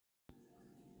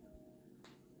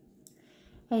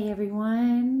Hey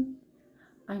everyone,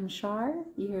 I'm Shar,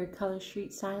 your Color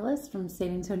Street stylist from San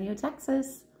Antonio,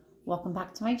 Texas. Welcome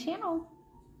back to my channel.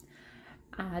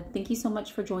 Thank you so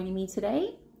much for joining me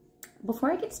today.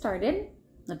 Before I get started,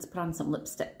 let's put on some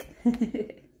lipstick.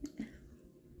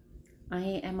 I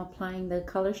am applying the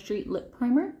Color Street lip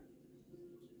primer.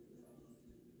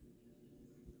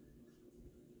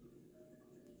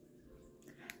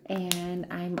 And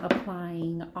I'm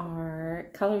applying our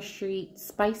Color Street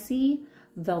Spicy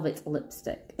Velvet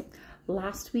Lipstick.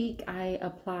 Last week I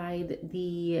applied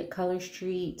the Color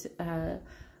Street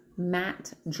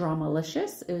Matte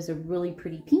Dramalicious. It was a really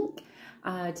pretty pink.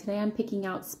 Today I'm picking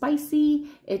out Spicy.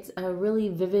 It's a really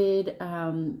vivid,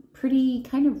 pretty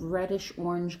kind of reddish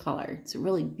orange color. It's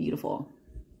really beautiful.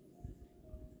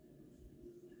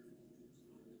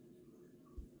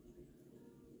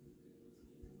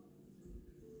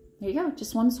 There you go,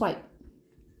 just one swipe.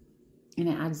 And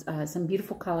it adds some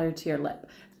beautiful color to your lip.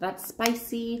 That's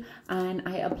Spicy, and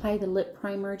I apply the lip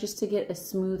primer just to get a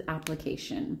smooth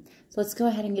application. So let's go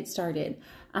ahead and get started.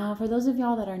 For those of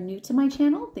y'all that are new to my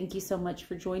channel, thank you so much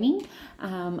for joining.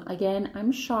 Again,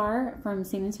 I'm Shar from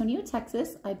San Antonio,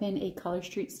 Texas. I've been a Color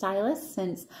Street stylist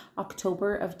since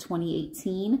October of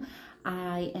 2018.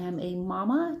 I am a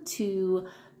mama to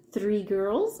 3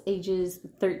 girls, ages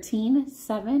 13,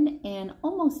 7, and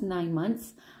almost 9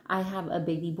 months. I have a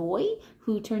baby boy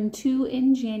who turned 2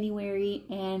 in January,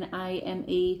 and I am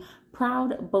a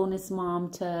proud bonus mom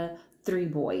to 3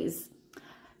 boys.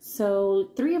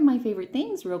 So 3 of my favorite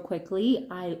things real quickly.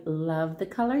 I love the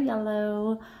color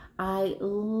yellow. I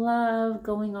love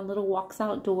going on little walks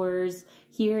outdoors.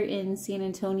 Here in San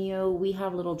Antonio, we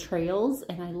have little trails,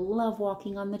 and I love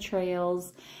walking on the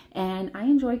trails, and I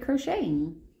enjoy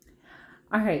crocheting.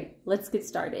 All right, let's get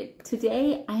started.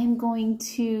 Today, I'm going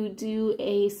to do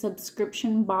a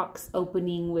subscription box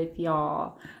opening with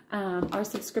y'all. Our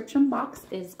subscription box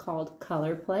is called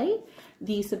ColorPlay.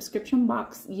 The subscription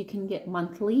box you can get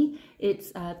monthly.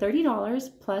 It's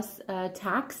 $30 plus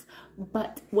tax,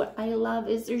 but what I love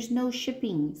is there's no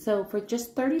shipping. So for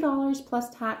just $30 plus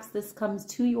tax, this comes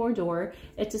to your door.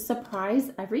 It's a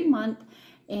surprise every month.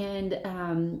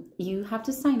 And you have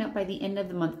to sign up by the end of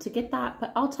the month to get that,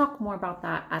 but I'll talk more about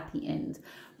that at the end.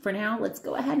 For now, let's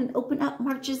go ahead and open up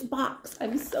March's box.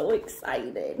 I'm so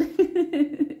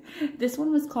excited. This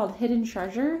one was called Hidden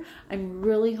Treasure. I'm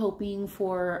really hoping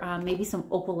for maybe some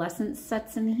opalescent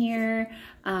sets in here,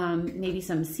 maybe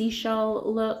some seashell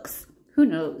looks. Who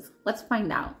knows? Let's find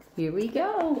out. Here we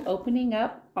go, opening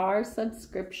up our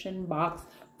subscription box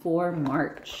for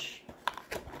March.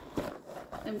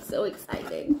 I'm so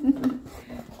excited.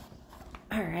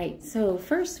 All right, so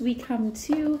first we come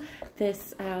to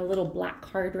this little black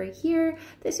card right here.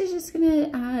 This is just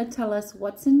gonna tell us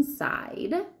what's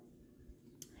inside.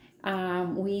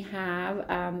 We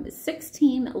have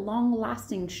 16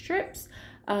 long-lasting strips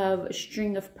of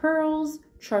String of Pearls,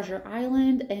 Treasure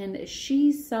Island, and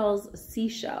She Sells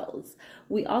Seashells.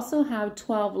 We also have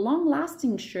 12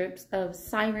 long-lasting strips of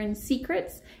Siren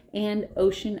Secrets and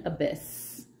Ocean Abyss.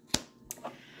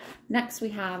 Next, we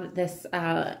have this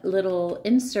little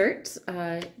insert,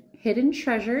 Hidden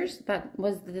Treasures. That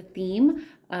was the theme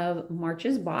of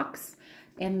March's box.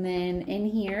 And then in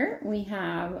here, we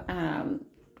have a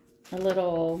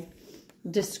little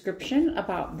description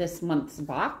about this month's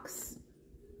box.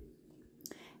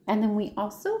 And then we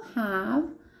also have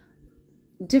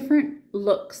different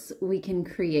looks we can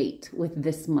create with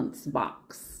this month's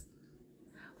box.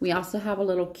 We also have a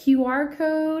little QR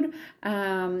code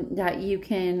that you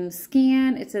can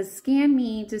scan. It says, scan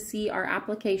me to see our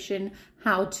application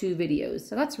how-to videos.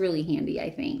 So that's really handy, I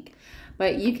think.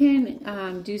 But you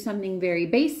can do something very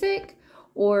basic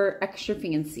or extra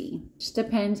fancy. Just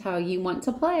depends how you want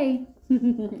to play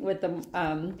with the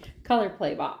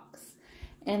ColorPlay box.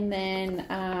 And then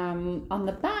on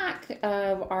the back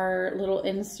of our little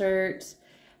insert,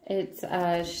 it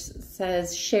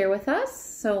says share with us.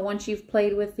 So once you've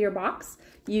played with your box,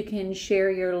 you can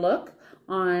share your look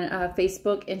on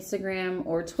Facebook, Instagram,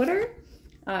 or Twitter.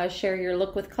 Share your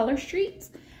look with Color Street.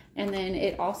 And then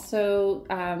it also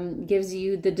gives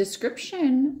you the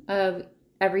description of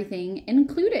everything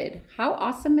included. How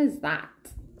awesome is that?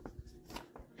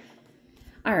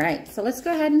 All right, so let's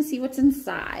go ahead and see what's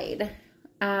inside.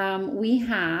 We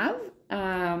have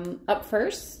up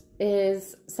first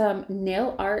is some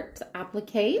nail art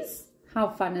appliques. How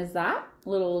fun is that?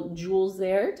 Little jewels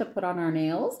there to put on our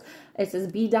nails. It says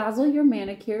bedazzle your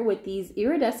manicure with these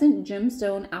iridescent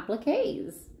gemstone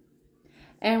appliques.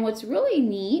 And what's really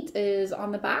neat is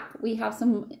on the back we have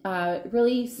some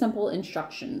really simple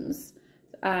instructions.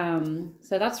 So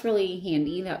that's really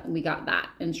handy that we got that.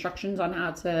 Instructions on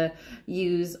how to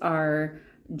use our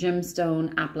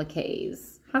gemstone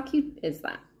appliques. How cute is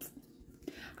that?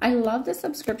 I love the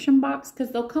subscription box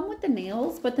because they'll come with the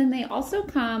nails, but then they also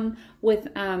come with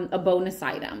a bonus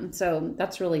item. So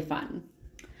that's really fun.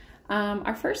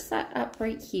 Our first setup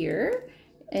right here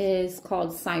is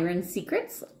called Siren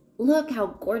Secrets. Look how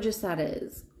gorgeous that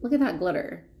is. Look at that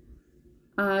glitter.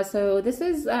 So this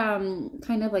is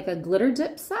kind of like a glitter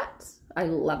dip set. I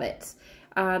love it.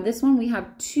 This one we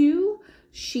have 2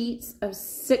 sheets of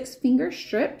 6-finger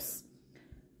strips.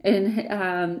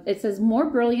 And it says, more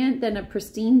brilliant than a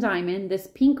pristine diamond, this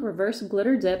pink reverse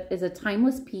glitter dip is a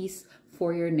timeless piece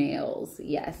for your nails.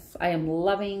 Yes, I am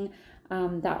loving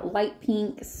that light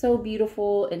pink. So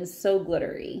beautiful and so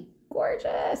glittery.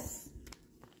 Gorgeous.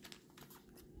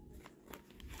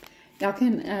 Y'all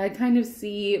can kind of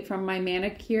see from my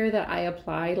manicure that I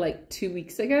applied like 2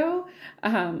 weeks ago.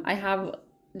 I have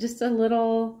just a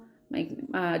little,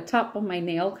 top of my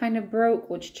nail kind of broke,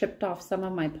 which chipped off some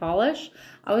of my polish.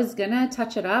 I was gonna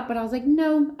touch it up, but I was like,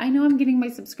 no, I know I'm getting my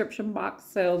subscription box,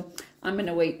 so I'm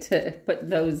gonna wait to put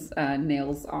those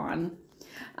nails on.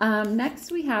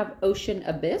 Next we have Ocean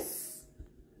Abyss.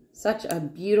 Such a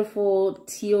beautiful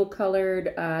teal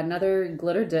colored, another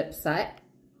glitter dip set.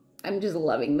 I'm just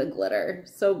loving the glitter.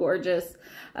 So gorgeous.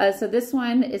 So this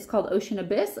one is called Ocean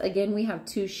Abyss. Again, we have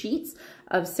 2 sheets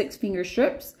of 6-finger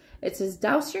strips. It says,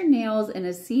 douse your nails in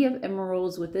a sea of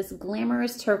emeralds with this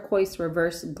glamorous turquoise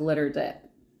reverse glitter dip.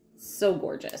 So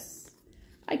gorgeous.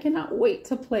 I cannot wait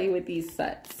to play with these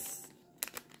sets.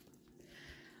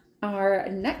 Our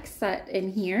next set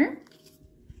in here,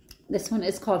 this one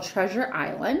is called Treasure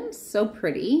Island. So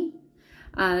pretty.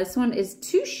 This one is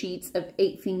 2 sheets of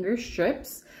 8-finger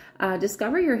strips.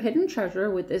 Discover your hidden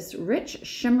treasure with this rich,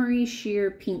 shimmery,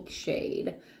 sheer pink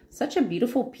shade. Such a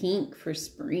beautiful pink for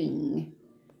spring.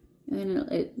 And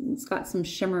it's got some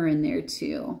shimmer in there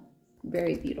too.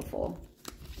 Very beautiful.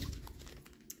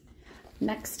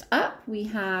 Next up, we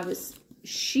have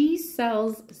She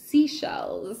Sells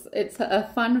Seashells. It's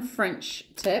a fun French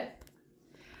tip.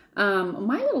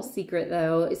 My little secret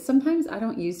though is sometimes I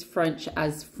don't use French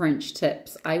as French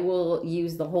tips. I will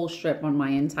use the whole strip on my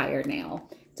entire nail.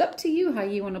 It's up to you how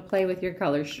you want to play with your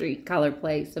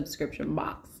ColorPlay subscription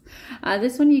box.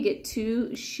 This one you get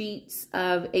 2 sheets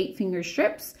of 8-finger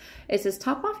strips. It says,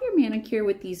 top off your manicure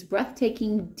with these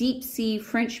breathtaking deep sea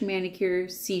French manicure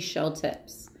seashell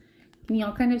tips. Can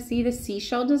y'all kind of see the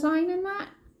seashell design in that?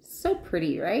 So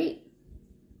pretty, right?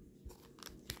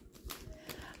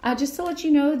 Just to let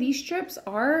you know, these strips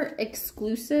are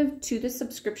exclusive to the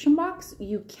subscription box.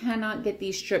 You cannot get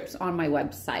these strips on my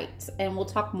website, and we'll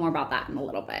talk more about that in a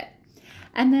little bit.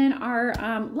 And then our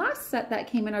last set that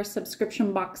came in our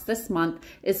subscription box this month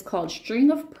is called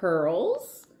String of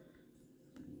Pearls.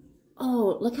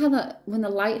 Oh, look how when the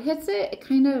light hits it, it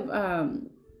kind of,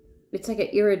 it's like an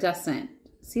iridescent.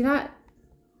 See that?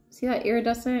 See that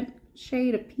iridescent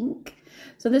shade of pink?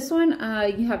 So this one,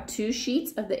 you have 2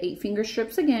 sheets of the 8-finger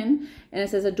strips again, and it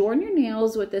says, adorn your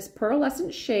nails with this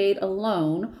pearlescent shade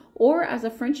alone or as a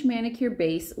French manicure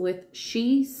base with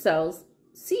She Sells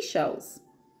Seashells.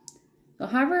 So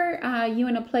however you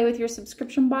want to play with your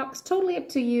subscription box, totally up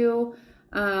to you,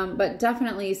 but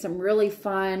definitely some really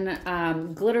fun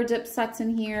glitter dip sets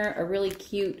in here, a really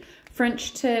cute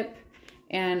French tip,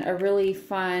 and a really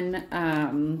fun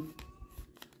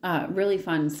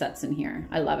sets in here.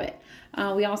 I love it.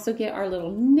 We also get our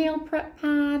little nail prep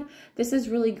pad. This is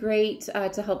really great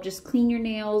to help just clean your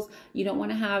nails. You don't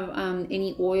want to have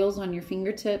any oils on your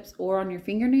fingertips or on your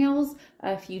fingernails.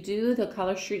 If you do, the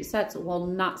Color Street sets will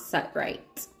not set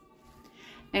right.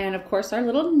 And of course, our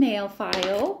little nail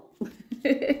file.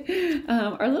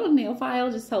 Our little nail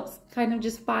file just helps kind of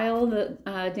just file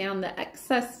down the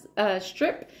excess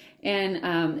strip,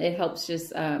 and it helps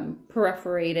just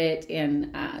perforate it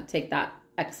and take that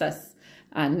excess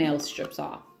nail strips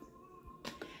off.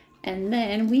 And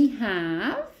then we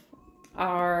have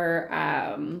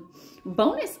our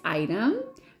bonus item.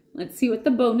 Let's see what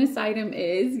the bonus item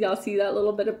is. Y'all see that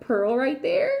little bit of pearl right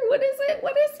there? What is it?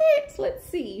 What is it? Let's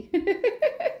see.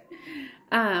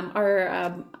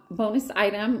 Our bonus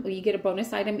item, you get a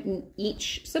bonus item in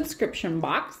each subscription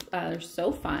box. They're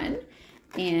so fun.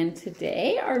 And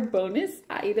today our bonus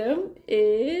item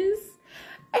is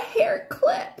a hair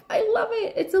clip. I love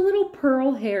it. It's a little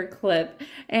pearl hair clip.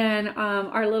 And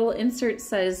our little insert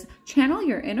says, channel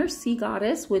your inner sea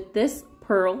goddess with this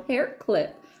pearl hair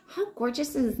clip. How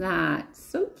gorgeous is that?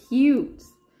 So cute.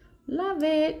 Love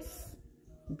it.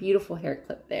 Beautiful hair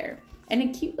clip there. And a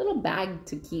cute little bag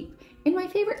to keep in my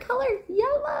favorite color,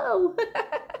 yellow.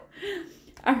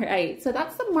 All right, so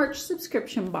that's the March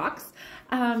subscription box.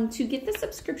 To get the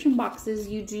subscription boxes,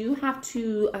 you do have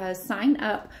to sign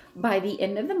up by the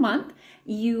end of the month.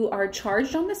 You are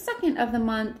charged on the 2nd of the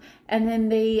month, and then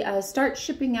they start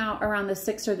shipping out around the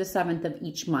 6th or the 7th of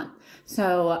each month.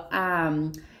 So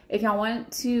if y'all want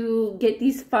to get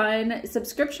these fun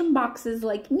subscription boxes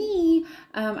like me,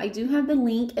 I do have the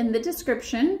link in the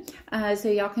description, so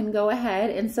y'all can go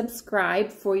ahead and subscribe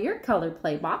for your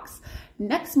ColorPlay box.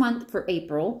 Next month for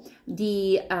April,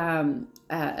 the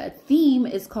theme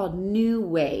is called New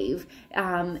Wave.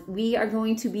 We are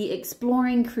going to be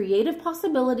exploring creative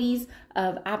possibilities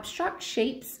of abstract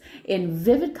shapes in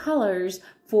vivid colors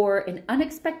for an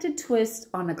unexpected twist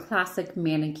on a classic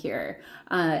manicure.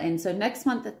 And so next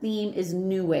month the theme is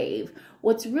New Wave.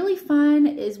 What's really fun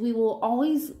is we will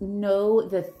always know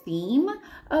the theme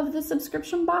of the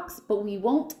subscription box, but we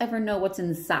won't ever know what's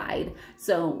inside.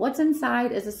 So what's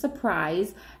inside is a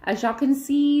surprise. As y'all can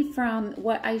see from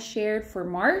what I shared for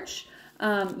March,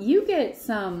 you get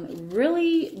some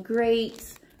really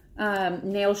great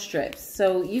nail strips.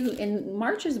 So in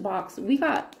March's box, we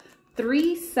got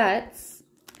 3 sets,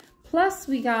 plus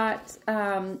we got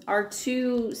our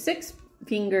 2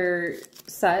 6-finger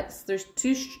sets. There's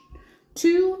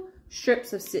two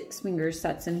strips of 6-finger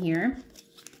sets in here.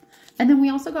 And then we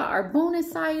also got our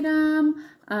bonus item.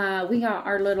 We got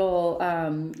our little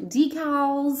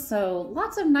decals. So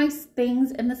lots of nice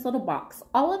things in this little box.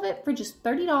 All of it for just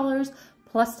 $30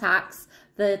 plus tax.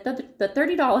 The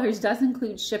 $30 does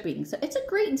include shipping. So it's a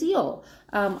great deal.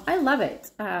 I love it.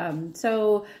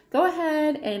 So go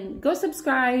ahead and go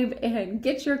subscribe and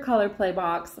get your ColorPlay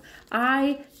box.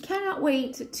 I cannot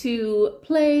wait to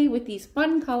play with these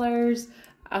fun colors.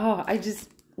 Oh,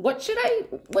 what should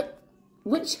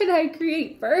I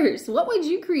create first? What would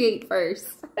you create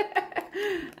first?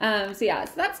 So yeah,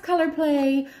 so that's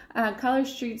ColorPlay, Color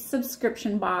Street's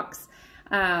subscription box.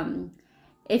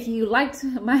 If you liked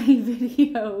my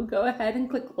video, go ahead and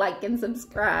click like and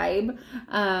subscribe.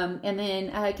 And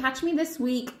then catch me this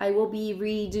week. I will be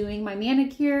redoing my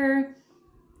manicure.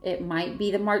 It might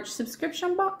be the March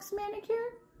subscription box manicure.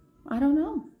 I don't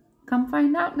know. Come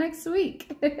find out next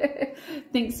week.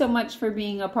 Thanks so much for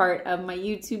being a part of my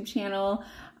YouTube channel.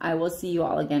 I will see you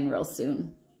all again real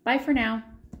soon. Bye for now.